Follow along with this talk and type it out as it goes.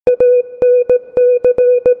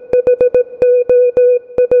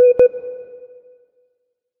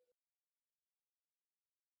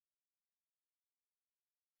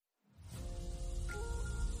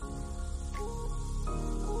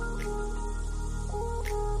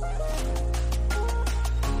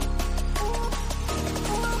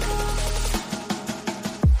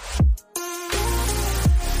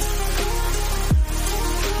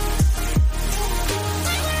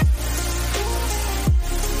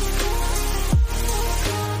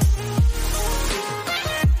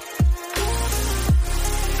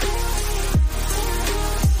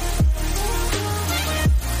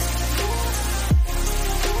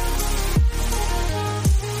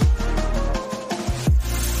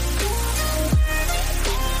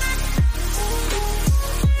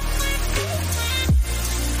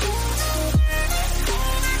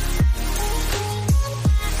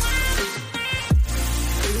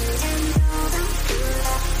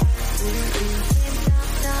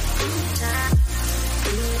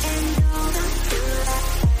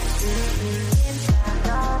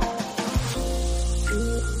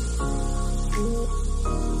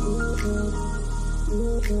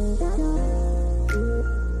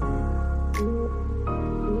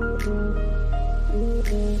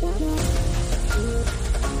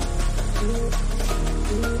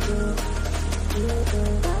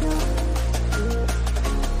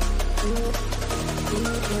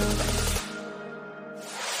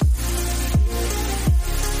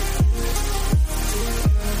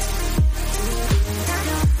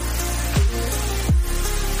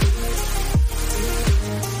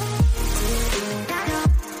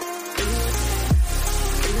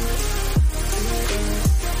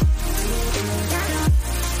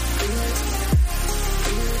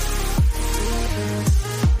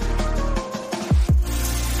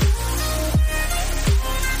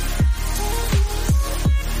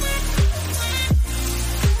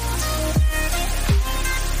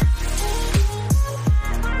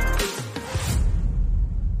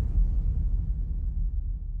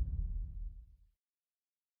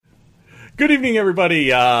Good evening, everybody.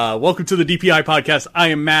 Welcome to the DPI podcast. I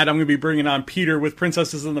am Matt. I'm going to be bringing on Peter with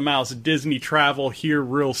Princesses and the Mouse Disney Travel here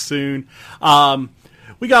real soon.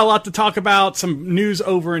 We got a lot to talk about. Some news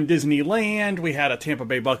over in Disneyland. We had a Tampa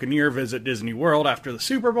Bay Buccaneer visit Disney World after the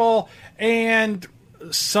Super Bowl. And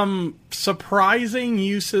some surprising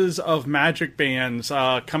uses of magic bands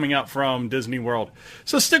coming out from Disney World.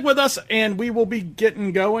 So stick with us, and we will be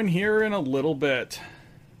getting going here in a little bit.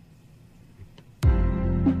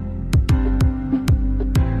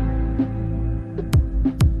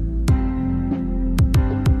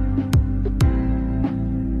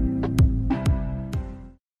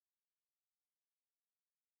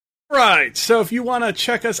 Right, so if you want to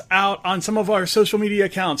check us out on some of our social media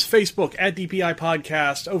accounts, Facebook at DPI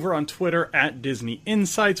Podcast, over on Twitter at Disney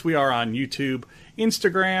Insights. We are on YouTube,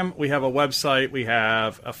 Instagram. We have a website. We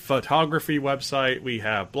have a photography website. We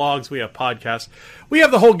have blogs. We have podcasts. We have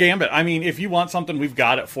the whole gambit. I mean, if you want something, we've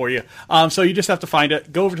got it for you. So you just have to find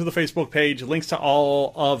it. Go over to the Facebook page. Links to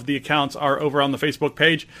all of the accounts are over on the Facebook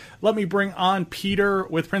page. Let me bring on Peter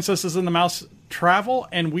with Princesses and the Mouse Travel,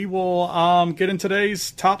 and we will get in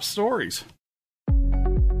today's top stories.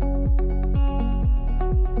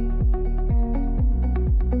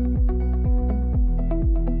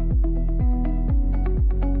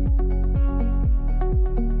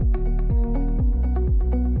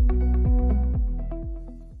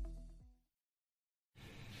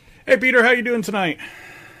 Hey Peter, how you doing tonight?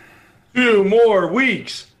 2 more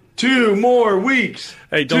weeks. 2 more weeks.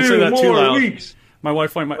 Hey, don't say that too loud. Weeks. My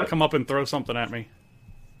wife might come up and throw something at me.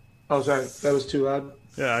 Oh, sorry. That was too loud?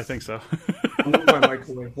 Yeah, I think so. I'll move my mic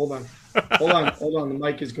away. Hold on. The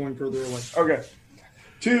mic is going further away. Okay.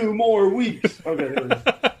 2 more weeks. Okay, there we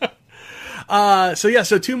go.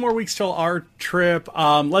 So 2 more weeks till our trip.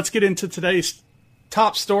 Let's get into today's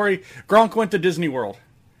top story. Gronk went to Disney World.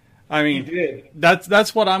 I mean,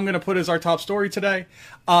 that's what I'm going to put as our top story today.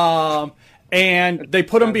 And they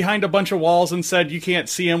put him behind a bunch of walls and said, you can't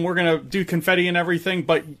see him. We're going to do confetti and everything.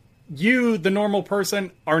 But you, the normal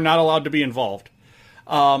person, are not allowed to be involved.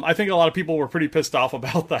 I think a lot of people were pretty pissed off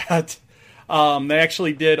about that. They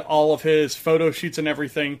actually did all of his photo shoots and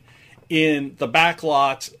everything in the back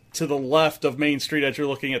lot to the left of Main Street as you're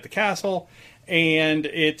looking at the castle. And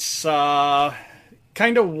it's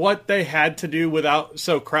kind of what they had to do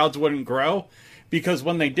so crowds wouldn't grow. Because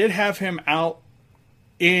when they did have him out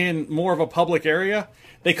in more of a public area,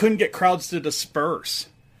 they couldn't get crowds to disperse.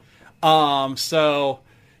 So,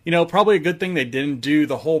 probably a good thing they didn't do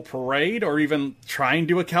the whole parade or even try and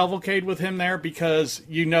do a cavalcade with him there, because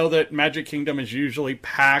that Magic Kingdom is usually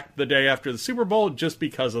packed the day after the Super Bowl just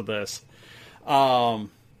because of this. For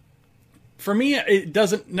me, it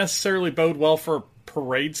doesn't necessarily bode well for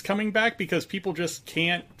parades coming back, because people just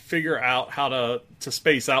can't figure out how to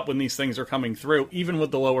space out when these things are coming through, even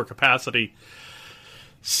with the lower capacity.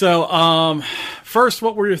 So, first,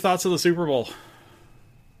 what were your thoughts of the Super Bowl?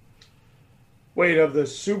 Wait, of the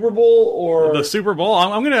Super Bowl or the Super Bowl?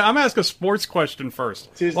 I'm gonna ask a sports question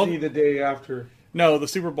first. Disney the day after. No, the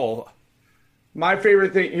Super Bowl. My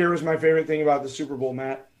favorite thing here was my favorite thing about the Super Bowl,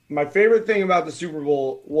 Matt. My favorite thing about the Super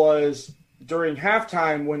Bowl was during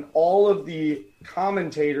halftime when all of the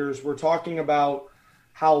commentators were talking about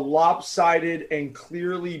how lopsided and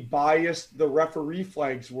clearly biased the referee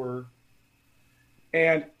flags were.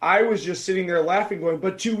 And I was just sitting there laughing, going,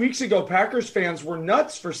 but 2 weeks ago, Packers fans were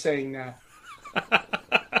nuts for saying that.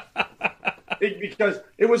 Because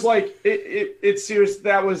it was like, it's serious.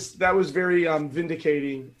 That was very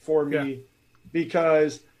vindicating for me,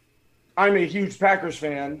 because I'm a huge Packers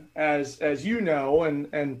fan, as you know,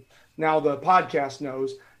 and now the podcast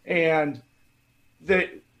knows. And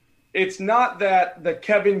it's not that the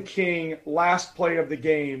Kevin King last play of the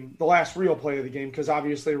game, the last real play of the game, because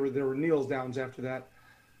obviously there were kneels downs after that.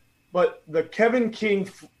 but the Kevin King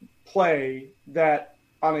play that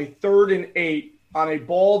on a 3rd and 8 on a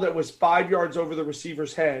ball that was 5 yards over the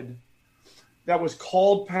receiver's head, that was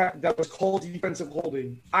called defensive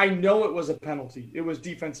holding. I know it was a penalty. It was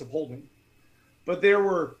defensive holding. But there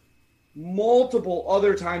were multiple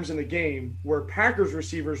other times in the game where Packers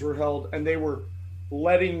receivers were held and they were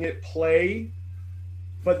letting it play.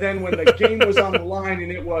 But then when the game was on the line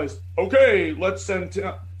and it was, okay, let's send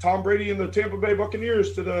Tom Brady and the Tampa Bay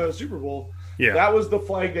Buccaneers to the Super Bowl, that was the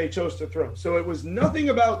flag they chose to throw. So it was nothing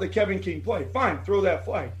about the Kevin King play. Fine, throw that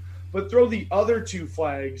flag. But throw the other 2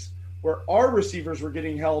 flags where our receivers were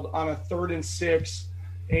getting held on a 3rd and 6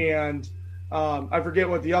 and I forget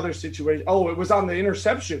what the other situation. Oh, it was on the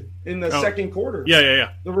interception in the second quarter.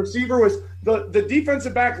 Yeah. The receiver was the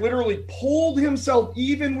defensive back literally pulled himself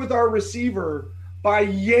even with our receiver by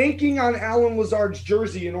yanking on Alan Lazard's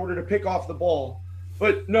jersey in order to pick off the ball.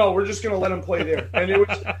 But no, we're just going to let him play there. And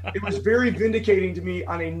it was very vindicating to me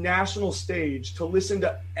on a national stage to listen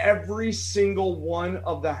to every single one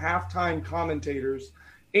of the halftime commentators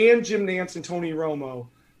and Jim Nantz and Tony Romo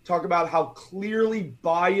talk about how clearly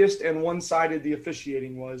biased and one-sided the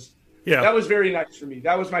officiating was. Yeah, that was very nice for me.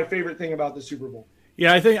 That was my favorite thing about the Super Bowl.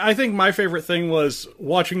 Yeah, I think my favorite thing was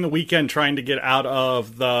watching the weekend trying to get out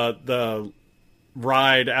of the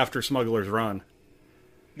ride after Smuggler's Run.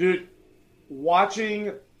 Dude,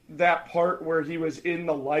 watching that part where he was in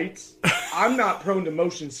the lights, I'm not prone to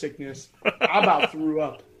motion sickness. I about threw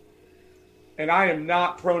up. And I am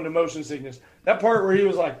not prone to motion sickness. That part where he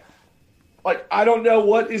was like, I don't know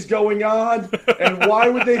what is going on, and why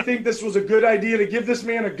would they think this was a good idea to give this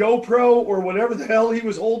man a GoPro or whatever the hell he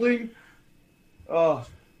was holding? So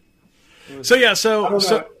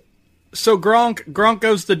Gronk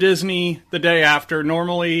goes to Disney the day after.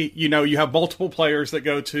 Normally, you have multiple players that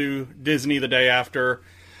go to Disney the day after.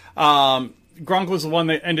 Gronk was the one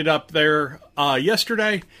that ended up there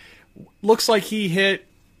yesterday. Looks like he hit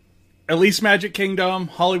at least Magic Kingdom,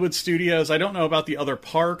 Hollywood Studios. I don't know about the other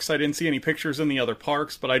parks. I didn't see any pictures in the other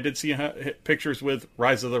parks, but I did see pictures with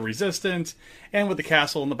Rise of the Resistance and with the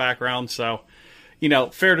castle in the background. So,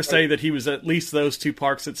 fair to say that he was at least those 2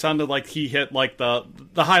 parks. It sounded like he hit like the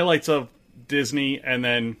highlights of Disney and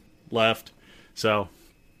then left. So,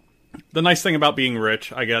 the nice thing about being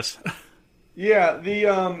rich, I guess.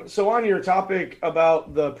 Yeah, so on your topic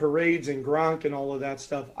about the parades and Gronk and all of that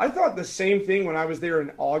stuff, I thought the same thing when I was there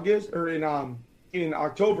in August or in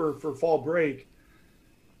October for fall break.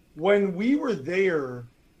 When we were there,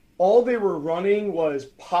 all they were running was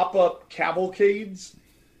pop-up cavalcades,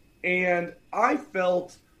 and I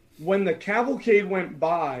felt when the cavalcade went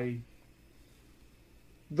by,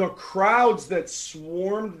 the crowds that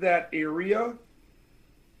swarmed that area,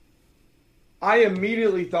 I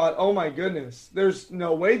immediately thought, oh my goodness, there's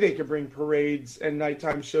no way they could bring parades and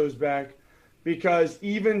nighttime shows back, because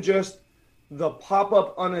even just the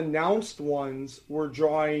pop-up unannounced ones were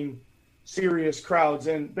drawing serious crowds.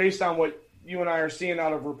 And based on what you and I are seeing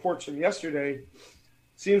out of reports from yesterday,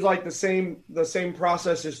 seems like the same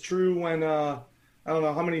process is true when I don't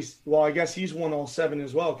know how many. Well, I guess he's won all 7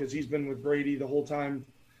 as well because he's been with Brady the whole time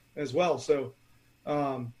as well. So,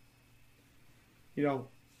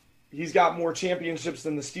 he's got more championships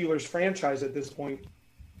than the Steelers franchise at this point.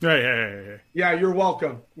 Hey. Yeah, you're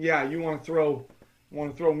welcome. Yeah, you want to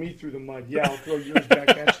throw me through the mud? Yeah, I'll throw yours back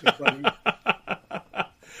at you, buddy.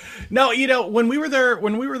 No, when we were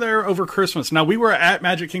there over Christmas. Now we were at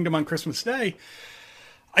Magic Kingdom on Christmas Day.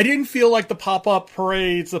 I didn't feel like the pop-up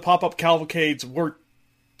parades, the pop-up cavalcades were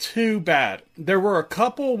too bad. There were a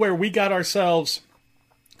couple where we got ourselves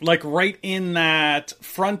like right in that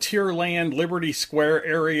Frontierland Liberty Square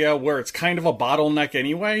area where it's kind of a bottleneck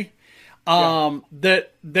anyway.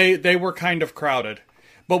 That they were kind of crowded.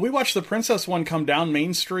 But we watched the Princess one come down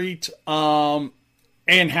Main Street and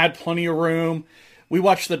had plenty of room. We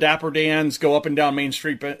watched the Dapper Dans go up and down Main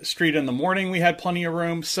Street in the morning. We had plenty of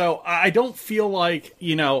room. So I don't feel like,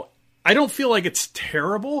 it's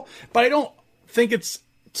terrible, but I don't think it's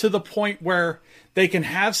to the point where they can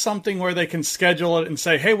have something where they can schedule it and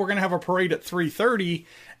say, hey, we're going to have a parade at 3:30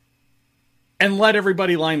 and let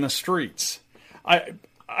everybody line the streets.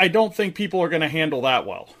 I don't think people are going to handle that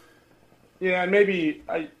well. Yeah, and maybe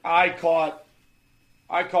I caught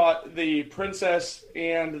the Princess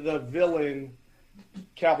and the Villain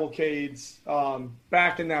cavalcades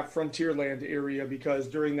back in that Frontierland area, because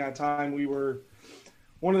during that time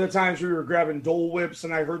one of the times we were grabbing Dole Whips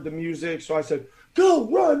and I heard the music, so I said, go,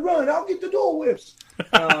 run, I'll get the Dole Whips.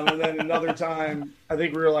 And then another time, I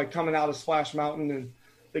think we were like coming out of Splash Mountain and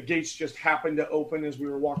the gates just happened to open as we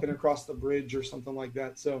were walking across the bridge or something like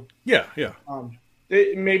that. So yeah.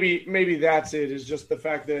 Maybe that's it, is just the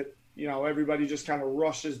fact that everybody just kind of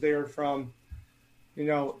rushes there from,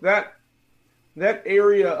 that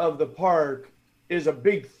area of the park is a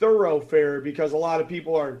big thoroughfare because a lot of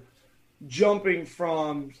people are jumping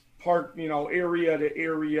from park, area to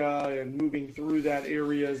area and moving through that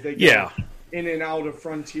area as they go in and out of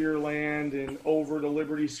Frontierland and over to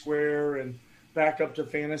Liberty Square and back up to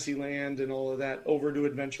Fantasyland and all of that, over to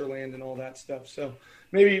Adventureland and all that stuff. So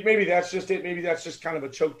maybe that's just it. Maybe that's just kind of a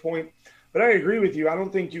choke point. But I agree with you. I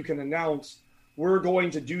don't think you can announce we're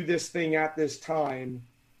going to do this thing at this time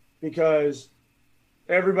because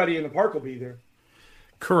everybody in the park will be there.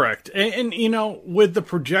 Correct. And with the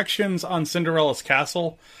projections on Cinderella's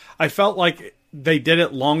Castle, I felt like they did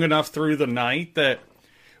it long enough through the night that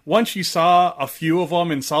once you saw a few of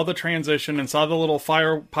them and saw the transition and saw the little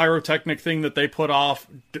pyrotechnic thing that they put off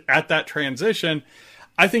at that transition,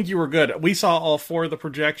 I think you were good. We saw all 4 of the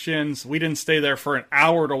projections. We didn't stay there for an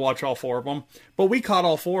hour to watch all 4 of them, but we caught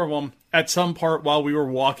all 4 of them at some part while we were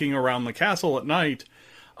walking around the castle at night.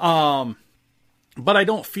 But I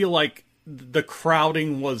don't feel like the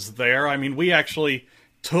crowding was there. I mean, we actually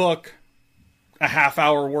took a half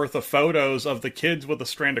hour worth of photos of the kids with a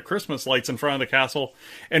strand of Christmas lights in front of the castle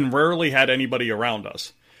and rarely had anybody around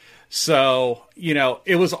us. So,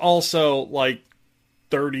 it was also like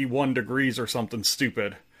 31 degrees or something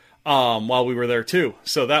stupid while we were there too.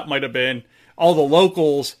 So that might have been all the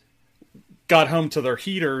locals got home to their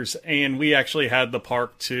heaters and we actually had the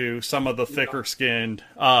park to some of the thicker skinned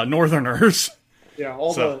northerners. Yeah,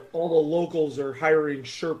 all the locals are hiring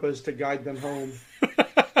Sherpas to guide them home.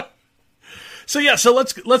 So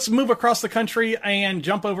let's move across the country and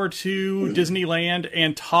jump over to Disneyland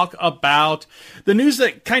and talk about the news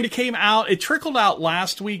that kind of came out. It trickled out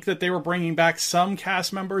last week that they were bringing back some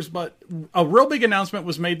cast members, but a real big announcement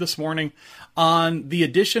was made this morning on the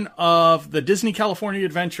addition of the Disney California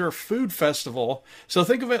Adventure Food Festival. So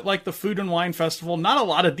think of it like the Food and Wine Festival. Not a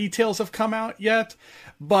lot of details have come out yet,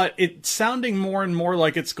 but it's sounding more and more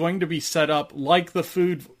like it's going to be set up like the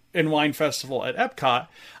Food and Wine Festival at Epcot,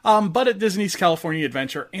 but at Disney's California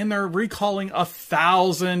Adventure, and they're recalling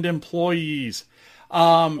 1,000 employees.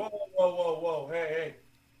 Whoa. Hey.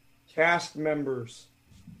 Cast members.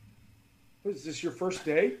 What is this, your first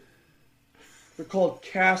day? They're called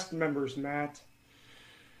cast members, Matt.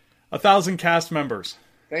 1,000 cast members.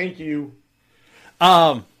 Thank you.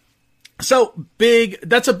 So big,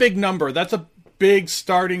 that's a big number. That's a big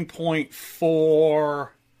starting point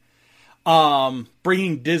for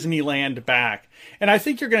bringing Disneyland back. And I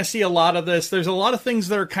think you're going to see a lot of this. There's a lot of things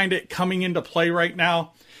that are kind of coming into play right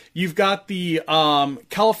now. You've got the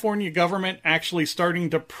California government actually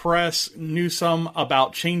starting to press Newsom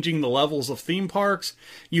about changing the levels of theme parks.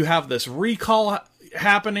 You have this recall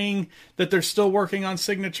happening that they're still working on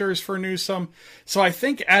signatures for Newsom. So I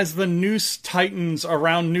think as the noose tightens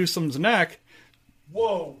around Newsom's neck...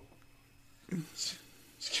 Whoa. It's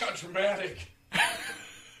kind of dramatic.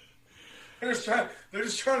 They're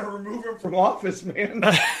just trying to remove him from office, man.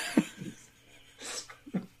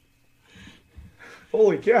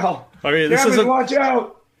 Holy cow. I mean, watch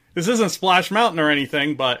out. This isn't Splash Mountain or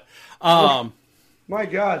anything, but... My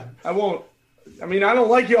God. I won't. I mean, I don't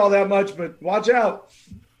like you all that much, but watch out.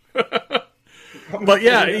 But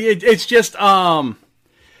yeah, it's just...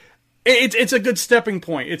 It's a good stepping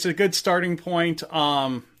point. It's a good starting point.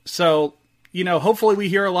 So, hopefully we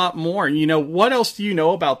hear a lot more. What else do you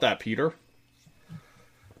know about that, Peter?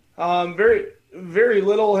 Very, very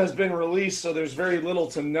little has been released, so there's very little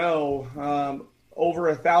to know. Over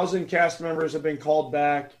 1,000 cast members have been called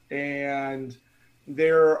back, and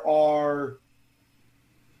they're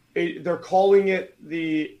calling it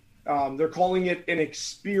an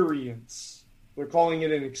experience. They're calling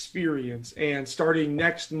it an experience, and starting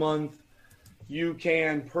next month, you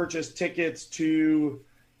can purchase tickets to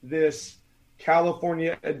this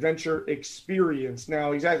California Adventure experience.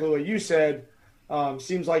 Now, exactly what you said.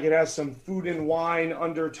 Seems like it has some food and wine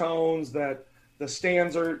undertones, that the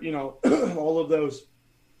stands are, all of those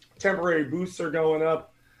temporary booths are going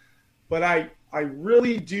up. But I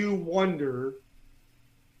really do wonder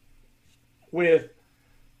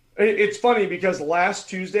it's funny because last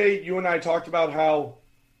Tuesday, you and I talked about how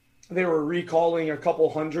they were recalling a couple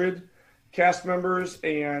hundred cast members,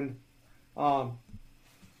 and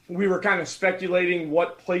we were kind of speculating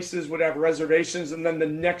what places would have reservations. And then the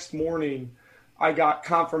next morning, I got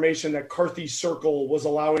confirmation that Carthy Circle was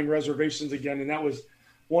allowing reservations again. And that was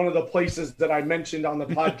one of the places that I mentioned on the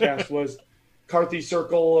podcast was Carthy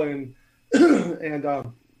Circle and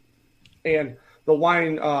the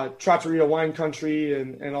wine, Trattoria Wine Country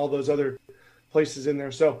and all those other places in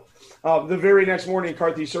there. So the very next morning,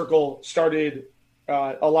 Carthy Circle started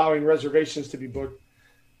allowing reservations to be booked.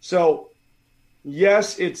 So,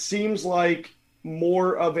 yes, it seems like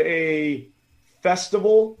more of a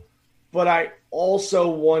festival, but I also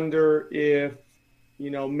wonder if,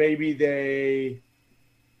 maybe they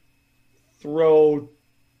throw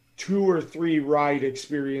 2 or 3 ride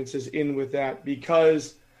experiences in with that,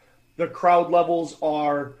 because the crowd levels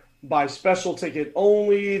are by special ticket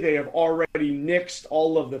only. They have already nixed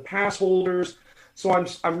all of the pass holders. So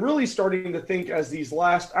I'm really starting to think, as these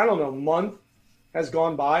last, I don't know, month has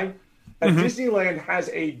gone by, that Disneyland has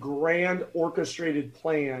a grand orchestrated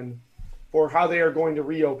plan for how they are going to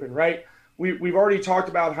reopen, right? We've already talked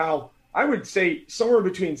about how I would say somewhere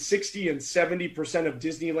between 60 and 70% of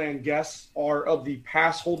Disneyland guests are of the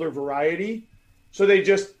pass holder variety. So they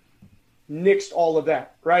just nixed all of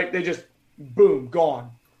that, right? They just, boom,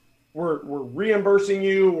 gone. We're reimbursing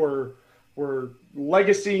you. We're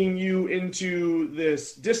legacying you into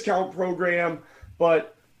this discount program,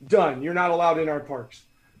 but done. You're not allowed in our parks.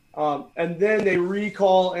 And then they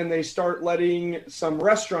recall and they start letting some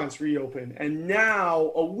restaurants reopen. And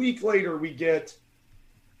now, a week later, we get,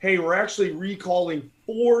 hey, we're actually recalling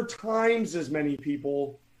 4 times as many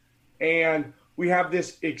people. And we have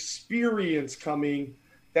this experience coming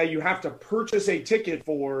that you have to purchase a ticket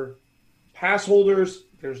for. Pass holders,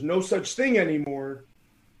 there's no such thing anymore.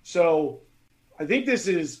 So I think this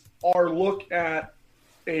is our look at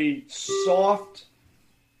a soft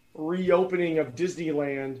reopening of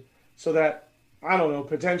Disneyland, so that, I don't know,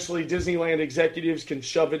 potentially Disneyland executives can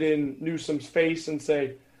shove it in Newsom's face and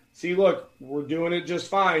say, see, look, we're doing it just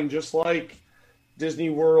fine, just like Disney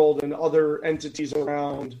World and other entities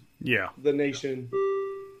around the nation.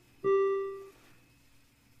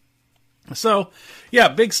 So, yeah,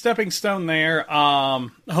 big stepping stone there.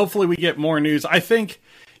 Hopefully we get more news. I think,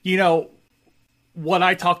 what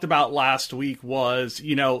I talked about last week was,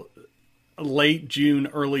 late June,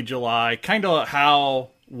 early July, kind of how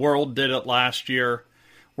World did it last year,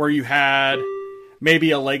 where you had maybe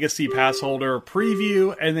a legacy pass holder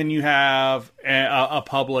preview, and then you have a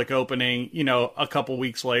public opening, a couple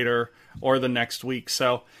weeks later or the next week.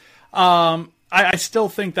 So, I still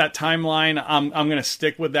think that timeline, I'm going to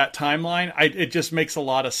stick with that timeline. It just makes a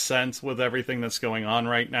lot of sense with everything that's going on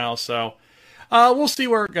right now. So, we'll see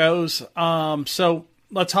where it goes. So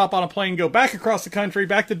let's hop on a plane, go back across the country,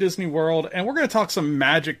 back to Disney World, and we're going to talk some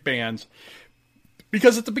Magic Bands.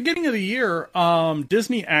 Because at the beginning of the year,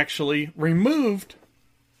 Disney actually removed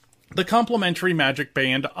the complimentary Magic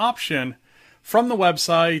Band option from the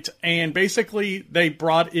website, and basically they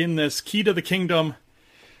brought in this Key to the Kingdom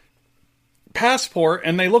passport,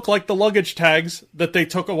 and they look like the luggage tags that they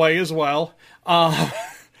took away as well.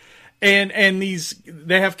 And these,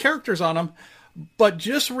 they have characters on them. But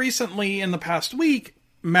just recently, in the past week,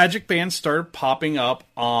 Magic Bands started popping up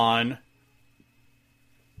on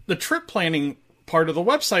the trip planning part of the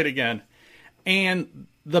website again. And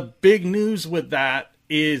the big news with that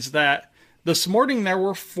is that this morning there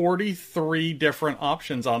were 43 different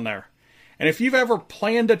options on there. And if you've ever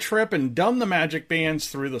planned a trip and done the Magic Bands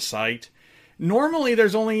through the site, normally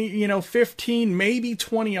there's only, 15, maybe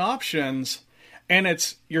 20 options, and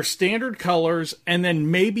it's your standard colors and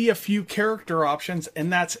then maybe a few character options,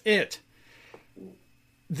 and that's it.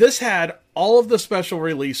 This had all of the special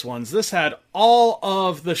release ones. This had all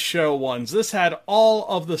of the show ones. This had all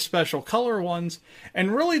of the special color ones.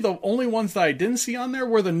 And really the only ones that I didn't see on there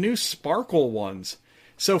were the new sparkle ones.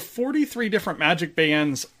 So 43 different Magic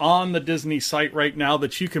Bands on the Disney site right now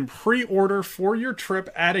that you can pre-order for your trip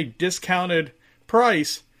at a discounted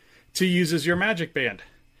price to use as your Magic Band.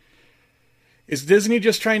 Is Disney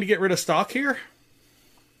just trying to get rid of stock here?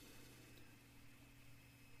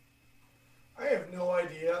 I have no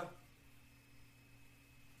idea.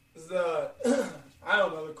 I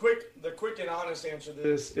don't know. The quick and honest answer to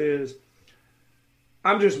this is,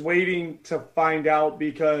 I'm just waiting to find out,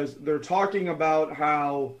 because they're talking about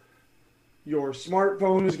how your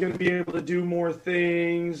smartphone is going to be able to do more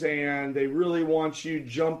things, and they really want you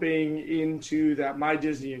jumping into that My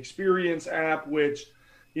Disney Experience app, which,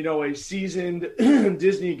 a seasoned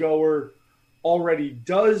Disney goer already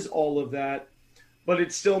does all of that. But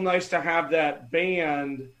it's still nice to have that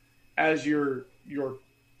band as your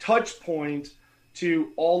touch point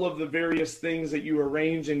to all of the various things that you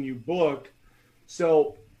arrange and you book.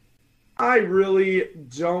 So I really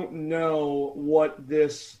don't know what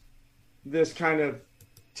this kind of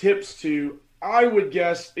tips to. I would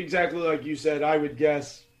guess, exactly like you said, I would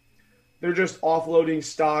guess they're just offloading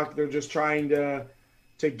stock. They're just trying to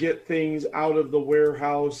get things out of the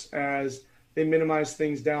warehouse as they minimize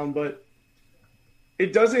things down. But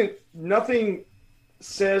nothing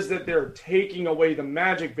says that they're taking away the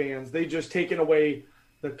Magic Bands. They just taken away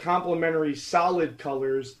the complementary solid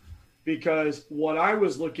colors, because what I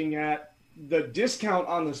was looking at, the discount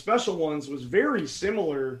on the special ones was very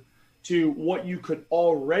similar to what you could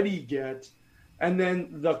already get. And then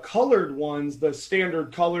the colored ones, the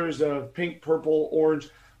standard colors of pink, purple, orange,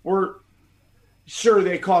 were sure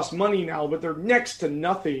they cost money now, but they're next to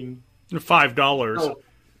nothing. $5. Oh,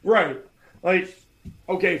 right. Like,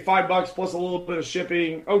 okay, $5 plus a little bit of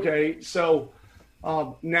shipping. Okay, so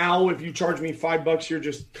now if you charge me $5, you're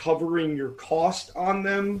just covering your cost on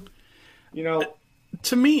them. You know,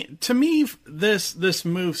 to me, this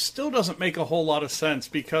move still doesn't make a whole lot of sense,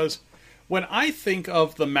 because when I think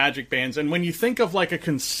of the Magic Bands, and when you think of like a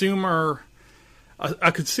consumer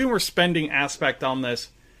spending aspect on this,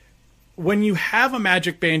 when you have a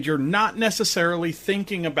Magic Band, you're not necessarily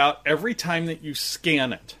thinking about every time that you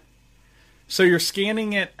scan it. So you're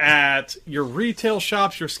scanning it at your retail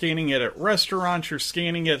shops, you're scanning it at restaurants, you're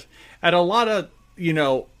scanning it at a lot of,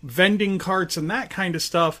 vending carts and that kind of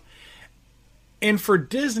stuff. And for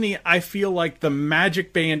Disney, I feel like the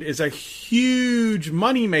Magic Band is a huge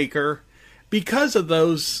moneymaker because of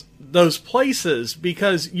those places,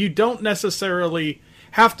 because you don't necessarily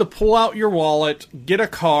have to pull out your wallet, get a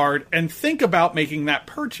card, and think about making that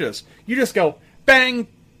purchase. You just go, bang,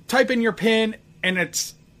 type in your PIN, and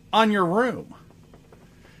it's on your room.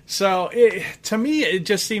 So to me, it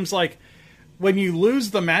just seems like when you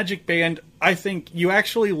lose the Magic Band, I think you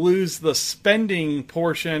actually lose the spending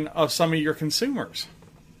portion of some of your consumers.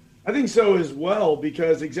 I think so as well,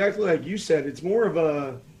 because exactly like you said, it's more of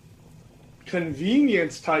a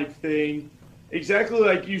convenience type thing. Exactly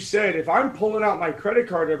like you said, if I'm pulling out my credit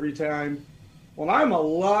card every time, well, I'm a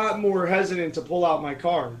lot more hesitant to pull out my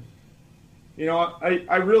card.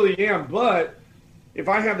 I really am. But if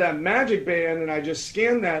I have that Magic Band and I just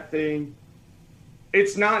scan that thing,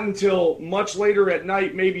 it's not until much later at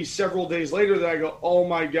night, maybe several days later, that I go, oh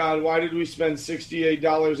my God, why did we spend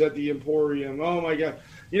 $68 at the Emporium? Oh my God.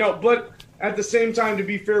 But at the same time, to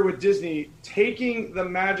be fair with Disney, taking the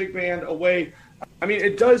Magic Band away, I mean,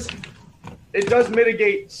 it does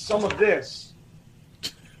mitigate some of this.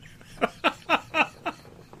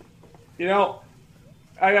 You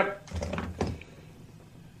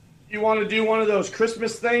want to do one of those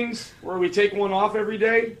Christmas things where we take one off every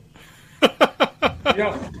day?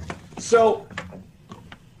 So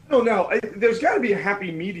I don't know. There's got to be a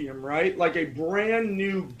happy medium, right? Like a brand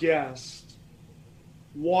new guest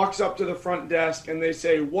walks up to the front desk and they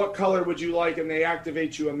say, what color would you like? And they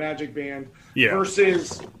activate you a Magic Band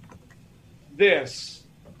versus this,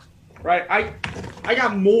 right? I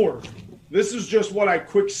got more. This is just what I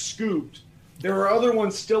quick scooped. There are other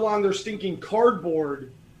ones still on their stinking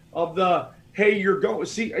cardboard of the, hey, you're going,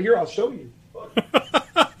 see, here, I'll show you.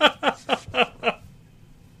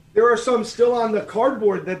 There are some still on the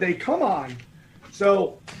cardboard that they come on.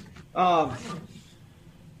 So,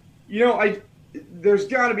 there's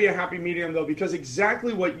got to be a happy medium, though, because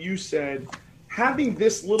exactly what you said, having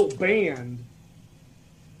this little band,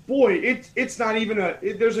 boy, it's not even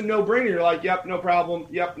there's a no-brainer. You're like, yep, no problem.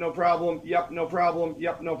 Yep, no problem. Yep, no problem.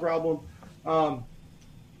 Yep, no problem.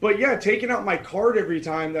 But, yeah, taking out my card every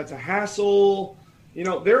time, that's a hassle.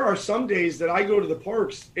 There are some days that I go to the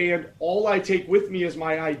parks and all I take with me is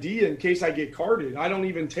my ID in case I get carded. I don't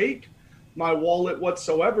even take my wallet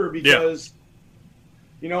whatsoever because,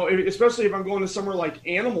 especially if I'm going to somewhere like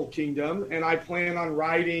Animal Kingdom and I plan on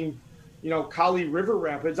riding, Kali River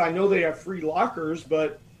Rapids. I know they have free lockers,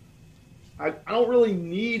 but I don't really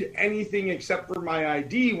need anything except for my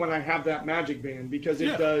ID when I have that Magic Band because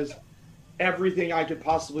it does everything I could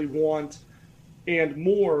possibly want and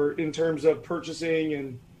more in terms of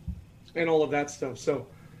purchasing and all of that stuff. So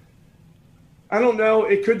I don't know.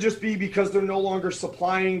 It could just be because they're no longer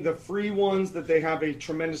supplying the free ones that they have a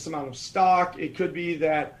tremendous amount of stock. It could be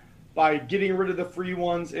that by getting rid of the free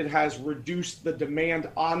ones, it has reduced the demand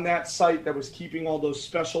on that site that was keeping all those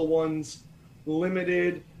special ones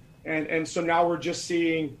limited. And so now we're just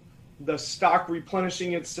seeing the stock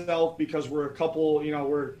replenishing itself because we're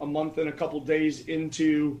we're a month and a couple days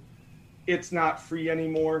into it's not free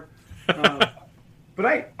anymore.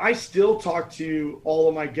 But I still talk to all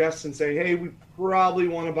of my guests and say, hey, we probably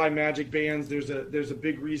want to buy Magic Bands. There's a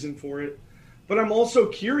big reason for it. But I'm also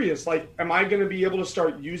curious, like, am I going to be able to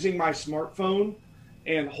start using my smartphone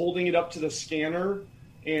and holding it up to the scanner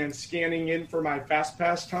and scanning in for my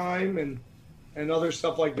FastPass time and other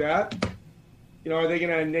stuff like that? Are they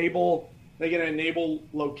going to enable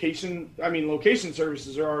location? I mean, location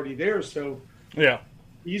services are already there. So yeah.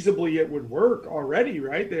 Easily it would work already,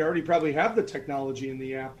 right? They already probably have the technology in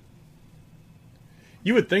the app.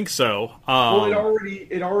 You would think so. Well,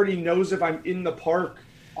 it already knows if I'm in the park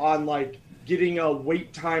on like getting a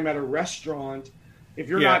wait time at a restaurant. If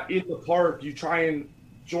you're not in the park, you try and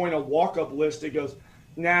join a walk-up list. It goes,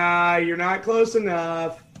 nah, you're not close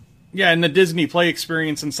enough. Yeah, and the Disney Play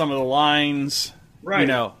experience and some of the lines, right?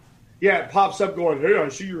 Yeah, it pops up going, hey, I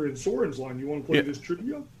see you're in Soren's line. You want to play this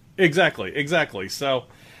trivia? Exactly. So,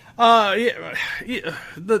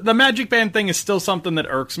 the Magic Band thing is still something that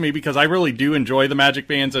irks me because I really do enjoy the Magic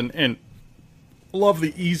Bands and love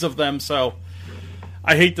the ease of them. So,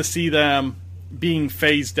 I hate to see them being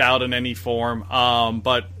phased out in any form.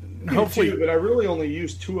 But hopefully, but I really only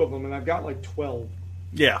use 2 of them, and I've got like 12.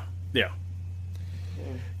 Yeah.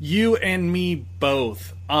 You and me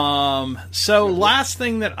both. So last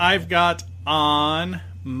thing that I've got on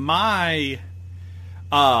my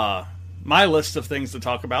my list of things to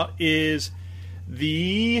talk about is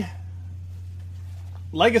the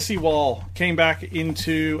Legacy Wall came back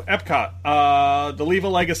into Epcot, the Leave a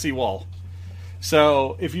Legacy Wall.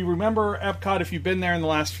 So if you remember Epcot, if you've been there in the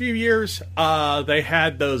last few years, they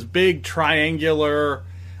had those big triangular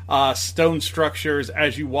stone structures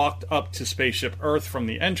as you walked up to Spaceship Earth from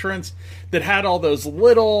the entrance that had all those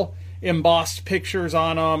little embossed pictures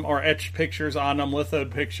on them or etched pictures on them,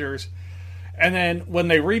 lithoed pictures. And then when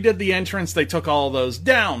they redid the entrance, they took all those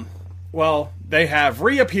down. Well, they have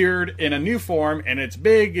reappeared in a new form, and it's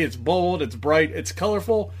big, it's bold, it's bright, it's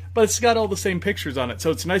colorful, but it's got all the same pictures on it.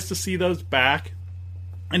 So it's nice to see those back.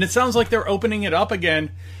 And it sounds like they're opening it up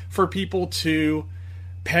again for people to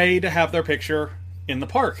pay to have their picture in the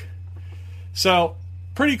park. So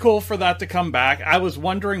pretty cool for that to come back. I was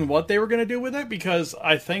wondering what they were going to do with it because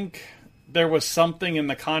I think there was something in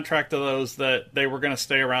the contract of those that they were going to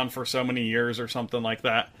stay around for so many years or something like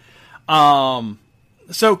that.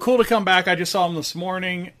 So cool to come back. I just saw them this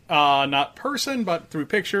morning, not person, but through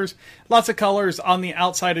pictures. Lots of colors on the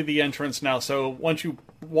outside of the entrance now. So once you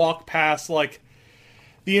walk past like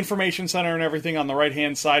the information center and everything on the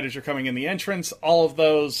right-hand side as you're coming in the entrance, all of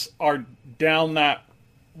those are down that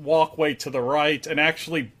walkway to the right and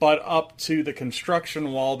actually butt up to the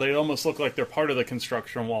construction wall. They almost look like they're part of the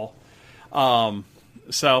construction wall.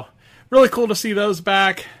 So really cool to see those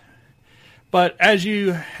back. But as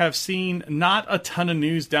you have seen, not a ton of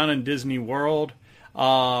news down in Disney World.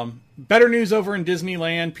 Better news over in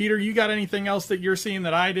Disneyland. Peter, you got anything else that you're seeing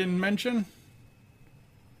that I didn't mention?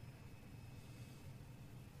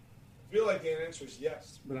 I feel like the answer is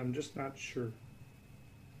yes, but I'm just not sure.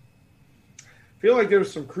 I feel like there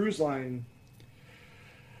was some cruise line.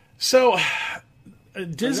 So,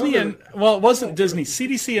 Disney and well, it wasn't Disney.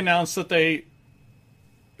 CDC announced that they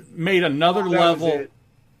made another level.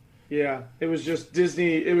 Yeah, it was just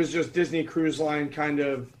Disney. It was just Disney Cruise Line kind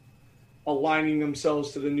of aligning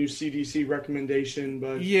themselves to the new CDC recommendation.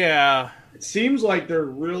 But yeah, it seems like they're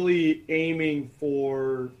really aiming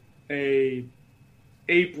for a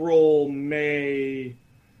April, May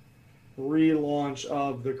relaunch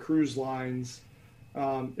of the cruise lines.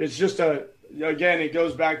 It's just again, it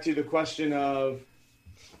goes back to the question of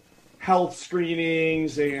health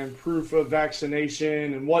screenings and proof of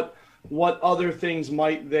vaccination and what other things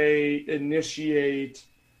might they initiate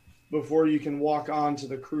before you can walk onto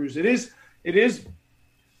the cruise. It's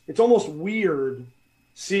almost weird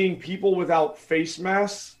seeing people without face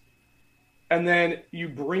masks and then you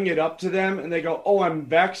bring it up to them and they go, "Oh, I'm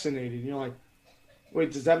vaccinated." And you're like,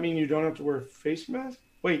 "Wait, does that mean you don't have to wear a face mask?"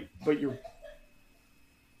 Wait, but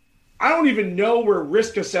I don't even know where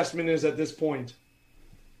risk assessment is at this point.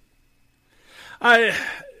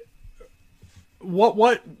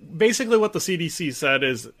 Basically what the CDC said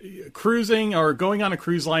is cruising or going on a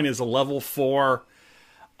cruise line is a level 4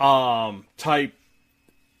 type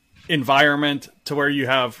environment to where you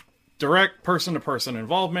have direct person-to-person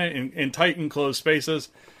involvement in tight enclosed spaces.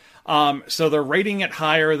 So they're rating it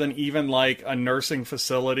higher than even like a nursing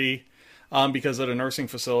facility because at a nursing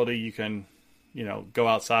facility you can, go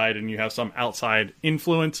outside and you have some outside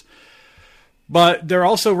influence. But they're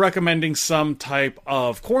also recommending some type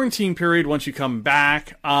of quarantine period once you come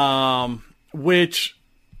back, which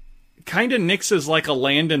kind of nixes like a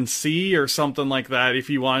land and sea or something like that if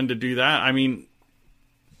you wanted to do that. I mean,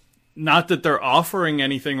 not that they're offering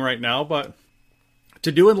anything right now, but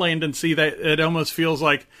to do a land and sea, it almost feels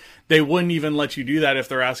like they wouldn't even let you do that if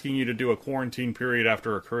they're asking you to do a quarantine period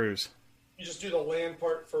after a cruise. You just do the land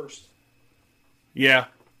part first. Yeah.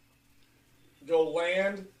 Go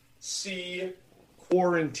land, sea,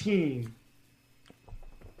 quarantine.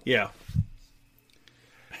 Yeah.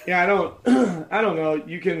 Yeah, I don't know.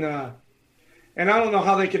 You can, and I don't know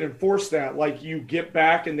how they can enforce that. Like you get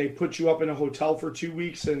back and they put you up in a hotel for 2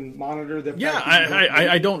 weeks and monitor the. Yeah,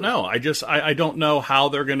 I don't know. I don't know how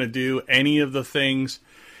they're going to do any of the things.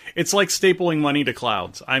 It's like stapling money to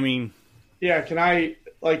clouds. I mean, Yeah, can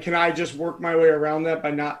I just work my way around that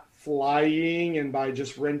by not flying and by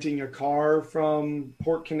just renting a car from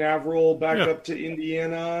Port Canaveral back up to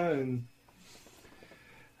Indiana? And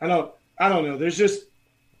I don't know. There's just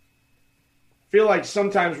feel like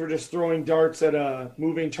sometimes we're just throwing darts at a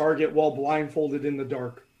moving target while blindfolded in the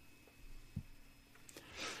dark.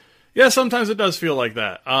 Yeah, sometimes it does feel like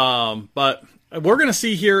that. But we're going to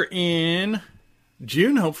see here in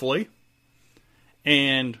June, hopefully,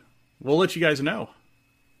 and we'll let you guys know.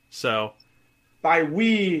 So, by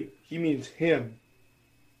we, he means him.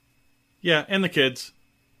 Yeah, and the kids.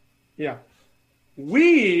 Yeah.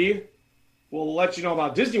 We will let you know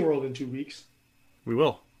about Disney World in 2 weeks. We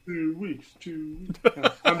will. 2 weeks.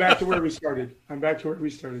 I'm back to where we started.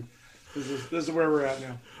 This is where we're at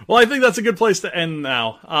now. Well, I think that's a good place to end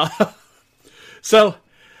now. So,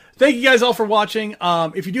 thank you guys all for watching.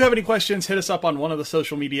 If you do have any questions, hit us up on one of the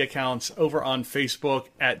social media accounts over on Facebook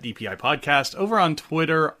at DPI Podcast, over on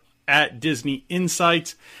Twitter at Disney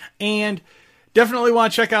Insights, and definitely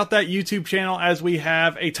want to check out that YouTube channel as we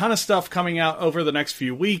have a ton of stuff coming out over the next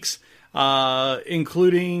few weeks,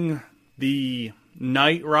 including the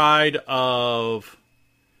night ride of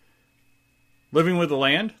Living with the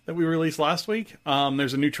Land that we released last week.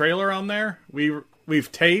 There's a new trailer on there.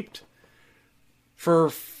 We've taped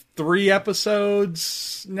for 3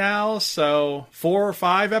 episodes now, so 4 or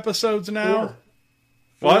 5 episodes now.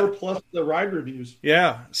 4 plus the ride reviews.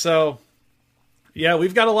 Yeah, so yeah,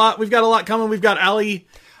 we've got a lot coming. We've got Allie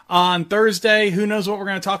on Thursday. Who knows what we're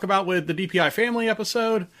going to talk about with the DPI family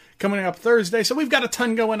episode coming up Thursday. So we've got a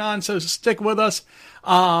ton going on, so stick with us.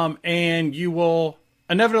 And you will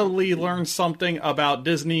inevitably learn something about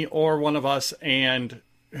Disney or one of us, and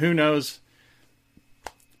who knows,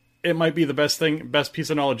 it might be the best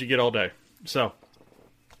piece of knowledge you get all day. So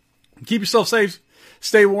keep yourself safe,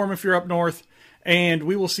 stay warm if you're up north, and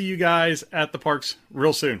we will see you guys at the parks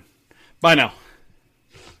real soon. Bye now.